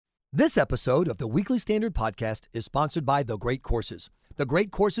This episode of the Weekly Standard Podcast is sponsored by The Great Courses. The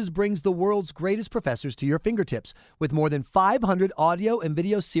Great Courses brings the world's greatest professors to your fingertips with more than 500 audio and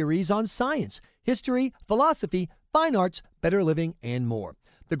video series on science, history, philosophy, fine arts, better living, and more.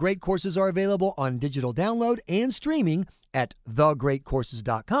 The Great Courses are available on digital download and streaming at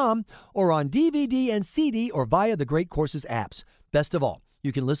thegreatcourses.com or on DVD and CD or via the Great Courses apps. Best of all,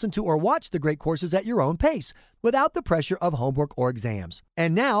 you can listen to or watch The Great Courses at your own pace without the pressure of homework or exams.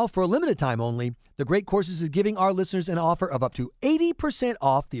 And now, for a limited time only, The Great Courses is giving our listeners an offer of up to 80%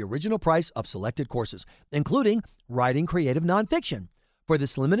 off the original price of selected courses, including Writing Creative Nonfiction. For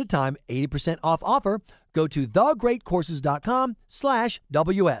this limited time 80% off offer, go to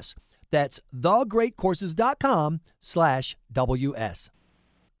thegreatcourses.com/WS. That's thegreatcourses.com/WS.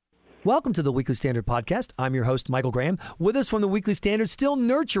 Welcome to the Weekly Standard Podcast. I'm your host, Michael Graham. With us from the Weekly Standard, still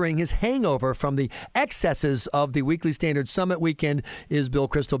nurturing his hangover from the excesses of the Weekly Standard Summit weekend, is Bill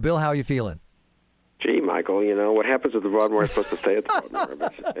Crystal. Bill, how are you feeling? Gee, Michael, you know, what happens at the Broadmoor is supposed to stay at the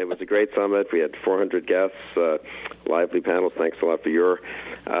Broadmoor. It was a great summit. We had 400 guests, lively panels. Thanks a lot for your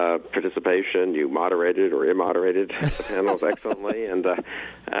participation. You moderated or immoderated the panels excellently. And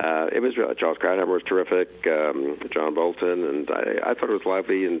it was really, Charles Krauthammer was terrific, John Bolton, and I thought it was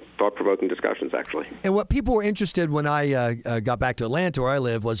lively and thought-provoking discussions, actually. And what people were interested when I got back to Atlanta, where I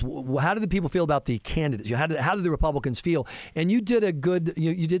live, was how did the people feel about the candidates? How did the Republicans feel? And you did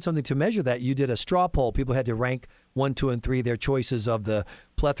you did something to measure that. You did a straw poll. People had to rank 1, 2, and 3 their choices of the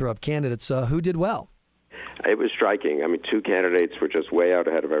plethora of candidates. Who did well? It was striking. I mean, 2 candidates were just way out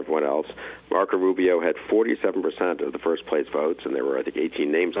ahead of everyone else. Marco Rubio had 47% of the first place votes, and there were, I think,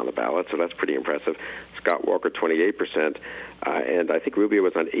 18 names on the ballot, so that's pretty impressive. Scott Walker, 28%, and I think Rubio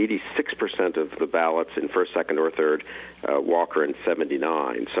was on 86% of the ballots in first, second, or third, Walker in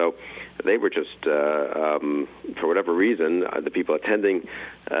 79. So they were just, for whatever reason, the people attending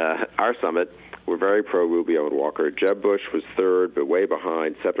our summit were very pro-Rubio and Walker. Jeb Bush was third, but way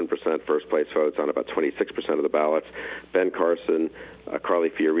behind, 7% first-place votes on about 26% of the ballots. Ben Carson, Carly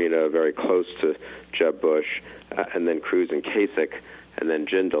Fiorina, very close to Jeb Bush, and then Cruz and Kasich, and then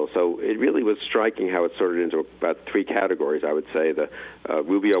Jindal. So it really was striking how it sorted into about 3 categories, I would say. The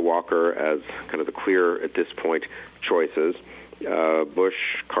Rubio-Walker as kind of the clear, at this point, choices. Bush,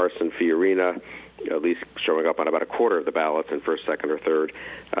 Carson, Fiorina, at least showing up on about a quarter of the ballots in first, second, or third,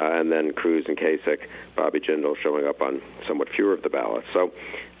 and then Cruz and Kasich, Bobby Jindal showing up on somewhat fewer of the ballots. So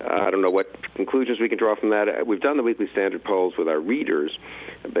I don't know what conclusions we can draw from that. We've done the Weekly Standard polls with our readers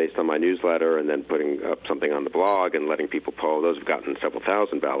based on my newsletter and then putting up something on the blog and letting people poll. Those have gotten several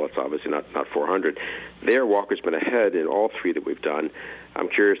thousand ballots, obviously not 400. There, Walker's been ahead in all 3 that we've done. I'm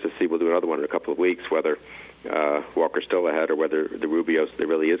curious to see, we'll do another one in a couple of weeks, whether Walker's still ahead or whether there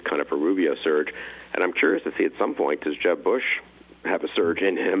really is kind of a Rubio surge. And I'm curious to see at some point, does Jeb Bush have a surge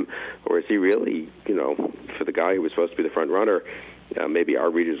in him, or is he really, for the guy who was supposed to be the front runner, maybe our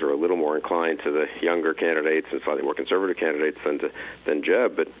readers are a little more inclined to the younger candidates and slightly more conservative candidates than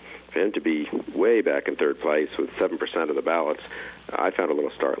Jeb, but for him to be way back in third place with 7% of the ballots, I found a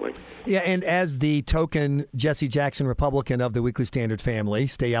little startling. Yeah, and as the token Jesse Jackson Republican of the Weekly Standard family,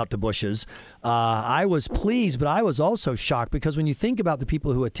 stay out to Bushes, I was pleased, but I was also shocked because when you think about the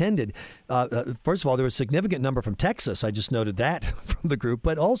people who attended, first of all, there was a significant number from Texas. I just noted that from the group.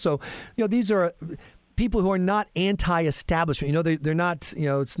 But also, these are people who are not anti-establishment. They're not,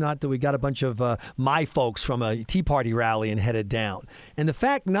 it's not that we got a bunch of my folks from a Tea Party rally and headed down. And the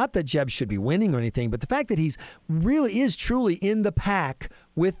fact, not that Jeb should be winning or anything, but the fact that he's really is truly in the pack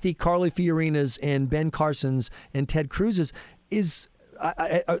with the Carly Fiorinas and Ben Carsons and Ted Cruz's is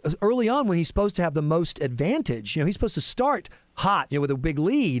early on when he's supposed to have the most advantage. He's supposed to start hot, with a big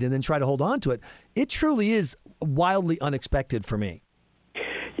lead and then try to hold on to it. It truly is wildly unexpected for me.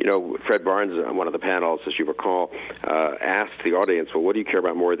 Fred Barnes, on one of the panels, as you recall, asked the audience, well, what do you care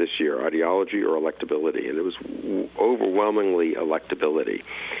about more this year, ideology or electability? And it was overwhelmingly electability.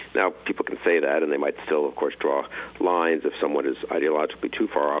 Now, people can say that, and they might still, of course, draw lines if someone is ideologically too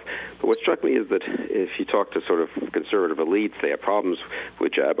far off. But what struck me is that if you talk to sort of conservative elites, they have problems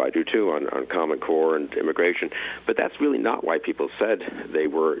with Jeb. I do, too, on Common Core and immigration. But that's really not why people said they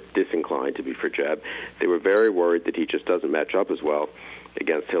were disinclined to be for Jeb. They were very worried that he just doesn't match up as well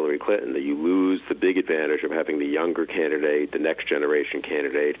against Hillary Clinton, that you lose the big advantage of having the younger candidate, the next generation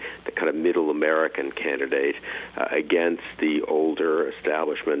candidate, the kind of middle American candidate against the older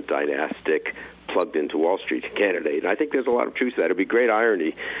establishment, dynastic, plugged into Wall Street candidate. And I think there's a lot of truth to that. It would be great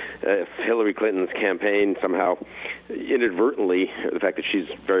irony Hillary Clinton's campaign somehow inadvertently, the fact that she's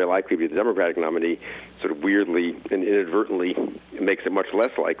very likely to be the Democratic nominee, sort of weirdly and inadvertently makes it much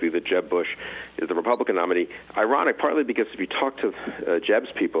less likely that Jeb Bush is the Republican nominee. Ironic, partly because if you talk to Jeb's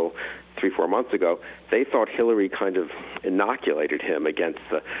people 3-4 months ago, they thought Hillary kind of inoculated him against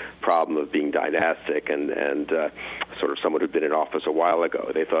the problem of being dynastic and sort of someone who'd been in office a while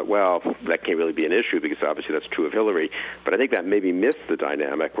ago. They thought, well, that can't really be an issue because obviously that's true of Hillary. But I think that maybe missed the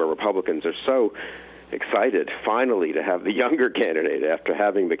dynamic where Republicans are so excited finally to have the younger candidate after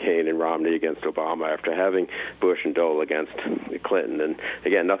having McCain and Romney against Obama, after having Bush and Dole against Clinton. And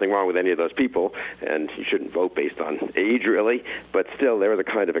again, nothing wrong with any of those people, and you shouldn't vote based on age really, but still there was a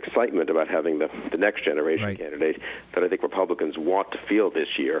kind of excitement about having the next generation candidate that I think Republicans want to feel this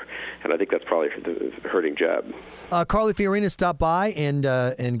year, and I think that's probably hurting Jeb. Carly Fiorina stopped by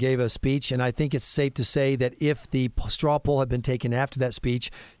and gave a speech, and I think it's safe to say that if the straw poll had been taken after that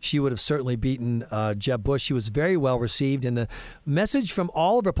speech, she would have certainly beaten Jeb Bush. She was very well received, and the message from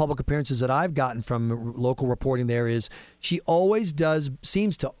all of her public appearances that I've gotten from local reporting there is she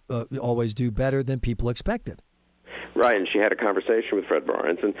seems to always do better than people expected. Right, and she had a conversation with Fred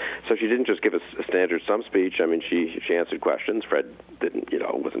Barnes, and so she didn't just give a standard stump speech. I mean, she answered questions. Fred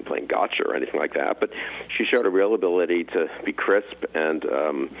wasn't playing gotcha or anything like that, but she showed a real ability to be crisp and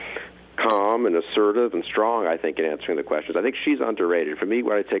calm and assertive and strong, I think, in answering the questions. I think she's underrated. For me,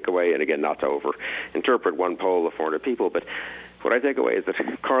 what I take away, and again, not to over-interpret one poll of 400 people, but what I take away is that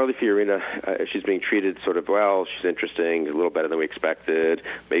Carly Fiorina, she's being treated sort of, well, she's interesting, a little better than we expected,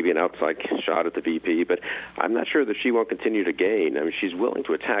 maybe an outside shot at the VP, but I'm not sure that she won't continue to gain. I mean, she's willing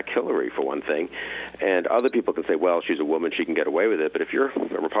to attack Hillary, for one thing, and other people can say, well, she's a woman, she can get away with it, but if you're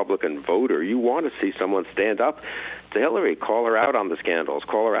a Republican voter, you want to see someone stand up to Hillary, call her out on the scandals,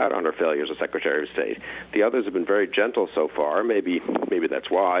 call her out on her failures as Secretary of State. The others have been very gentle so far. Maybe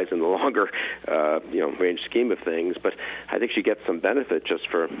that's wise in the longer range scheme of things, but I think she gets some benefit just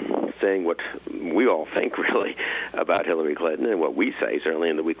for saying what we all think, really, about Hillary Clinton and what we say, certainly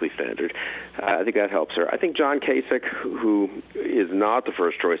in the Weekly Standard. I think that helps her. I think John Kasich, who is not the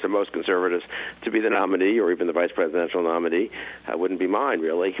first choice of most conservatives to be the nominee or even the vice presidential nominee, wouldn't be mine,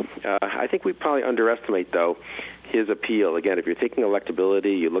 really. I think we probably underestimate, though, his appeal. Again, if you're thinking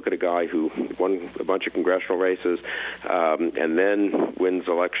electability, you look at a guy who won a bunch of congressional races and then wins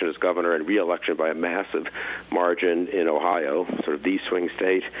election as governor and re-election by a massive margin in Ohio, sort of the swing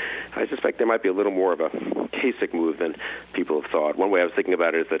state. I suspect there might be a little more of a Kasich move than people have thought. One way I was thinking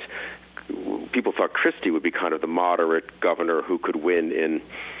about it is that people thought Christie would be kind of the moderate governor who could win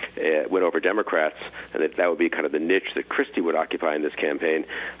over Democrats, and that would be kind of the niche that Christie would occupy in this campaign.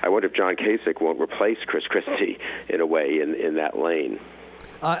 I wonder if John Kasich won't replace Chris Christie in a way in that lane.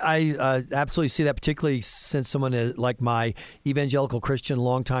 I absolutely see that, particularly since someone like my evangelical Christian,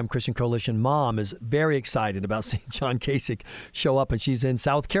 longtime Christian Coalition mom is very excited about seeing John Kasich show up, and she's in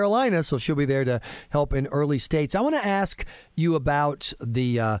South Carolina, so she'll be there to help in early states. I want to ask you about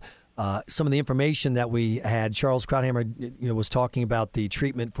the some of the information that we had. Charles Krauthammer was talking about the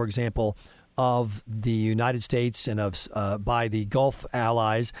treatment, for example, of the United States and by the Gulf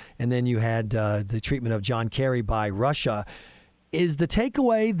allies, and then you had the treatment of John Kerry by Russia. Is the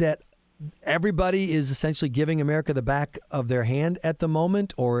takeaway that everybody is essentially giving America the back of their hand at the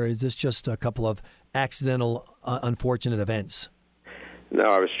moment, or is this just a couple of accidental, unfortunate events?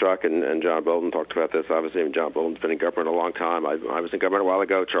 No, I was struck, and John Bolton talked about this. Obviously, John Bolton's been in government a long time. I was in government a while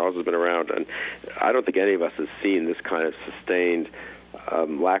ago. Charles has been around, and I don't think any of us has seen this kind of sustained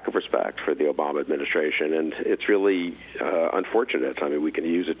lack of respect for the Obama administration, and it's really unfortunate. I mean, we can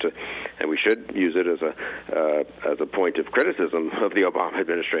use it and we should use it as a point of criticism of the Obama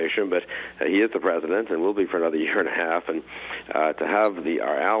administration, but he is the president and will be for another year and a half, and to have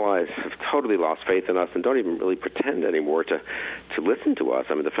our allies have totally lost faith in us and don't even really pretend anymore to listen to us.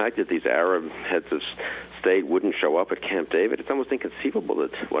 I mean, the fact that these Arab heads of state wouldn't show up at Camp David, it's almost inconceivable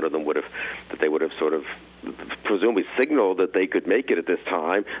that one of them would have sort of presumably signaled that they could make it at this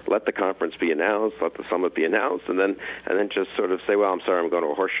time, let the conference be announced, let the summit be announced, and then just sort of say, well, I'm sorry, I'm going to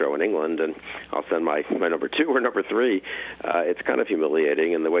a horse show in England, and I'll send my number 2 or number 3. It's kind of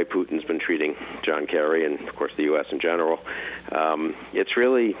humiliating, and the way Putin's been treating John Kerry and, of course, the U.S. in general,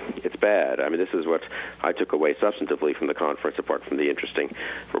 it's bad. I mean, this is what I took away substantively from the conference, apart from the interesting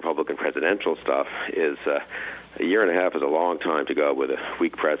Republican presidential stuff, is a year and a half is a long time to go with a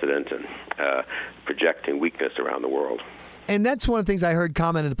weak president and projecting weakness around the world. And that's one of the things I heard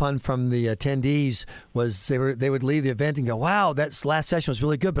commented upon from the attendees was they would leave the event and go, wow, that last session was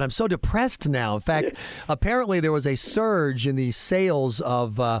really good, but I'm so depressed now. In fact, apparently there was a surge in the sales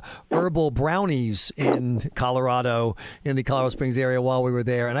of herbal brownies in Colorado, in the Colorado Springs area while we were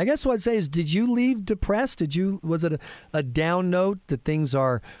there. And I guess what I'd say is, did you leave depressed? Was it a down note that things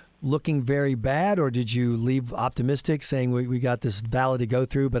are looking very bad, or did you leave optimistic, saying we got this valley to go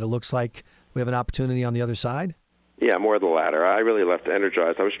through, but it looks like we have an opportunity on the other side? Yeah, more the latter. I really left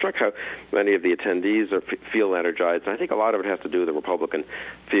energized. I was struck how many of the attendees feel energized, and I think a lot of it has to do with the Republican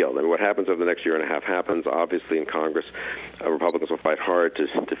field. I mean, what happens over the next year and a half happens. Obviously, in Congress, Republicans will fight hard to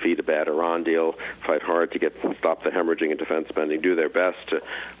defeat a bad Iran deal, fight hard to stop the hemorrhaging in defense spending, do their best to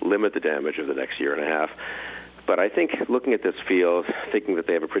limit the damage of the next year and a half. But I think looking at this field, thinking that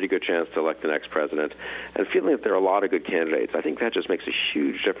they have a pretty good chance to elect the next president, and feeling that there are a lot of good candidates, I think that just makes a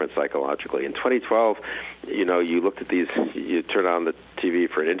huge difference psychologically. In 2012, you looked at these, you turn on the TV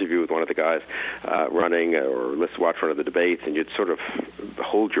for an interview with one of the guys running, or watch one of the debates, and you'd sort of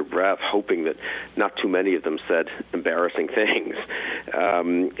hold your breath, hoping that not too many of them said embarrassing things.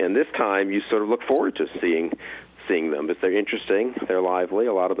 And this time, you sort of look forward to seeing them, but they're interesting, they're lively.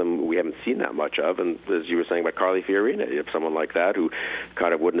 A lot of them we haven't seen that much of, and as you were saying about Carly Fiorina, you have someone like that who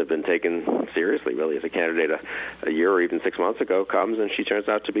kind of wouldn't have been taken seriously really as a candidate a year or even 6 months ago comes, and she turns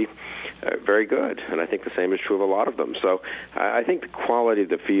out to be very good, and I think the same is true of a lot of them. So I think the quality of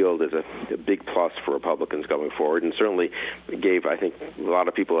the field is a big plus for Republicans going forward, and certainly I think a lot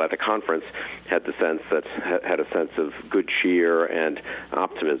of people at the conference had a sense of good cheer and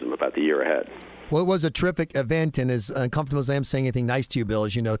optimism about the year ahead. Well, it was a terrific event, and as uncomfortable as I am saying anything nice to you, Bill,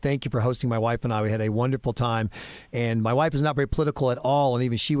 as you know, thank you for hosting my wife and I. We had a wonderful time, and my wife is not very political at all, and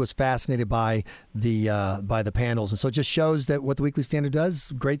even she was fascinated by the panels, and so it just shows that what the Weekly Standard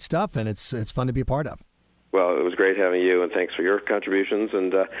does, great stuff, and it's fun to be a part of. Well, it was great having you, and thanks for your contributions,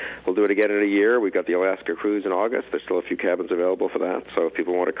 and we'll do it again in a year. We've got the Alaska cruise in August. There's still a few cabins available for that, so if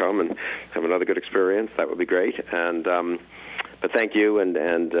people want to come and have another good experience, that would be great. And but thank you, and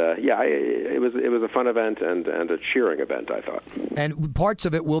it was a fun event and a cheering event, I thought. And parts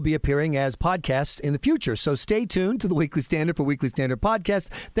of it will be appearing as podcasts in the future, so stay tuned to the Weekly Standard for Weekly Standard Podcast.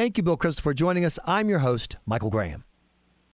 Thank you, Bill Kristol, for joining us. I'm your host, Michael Graham.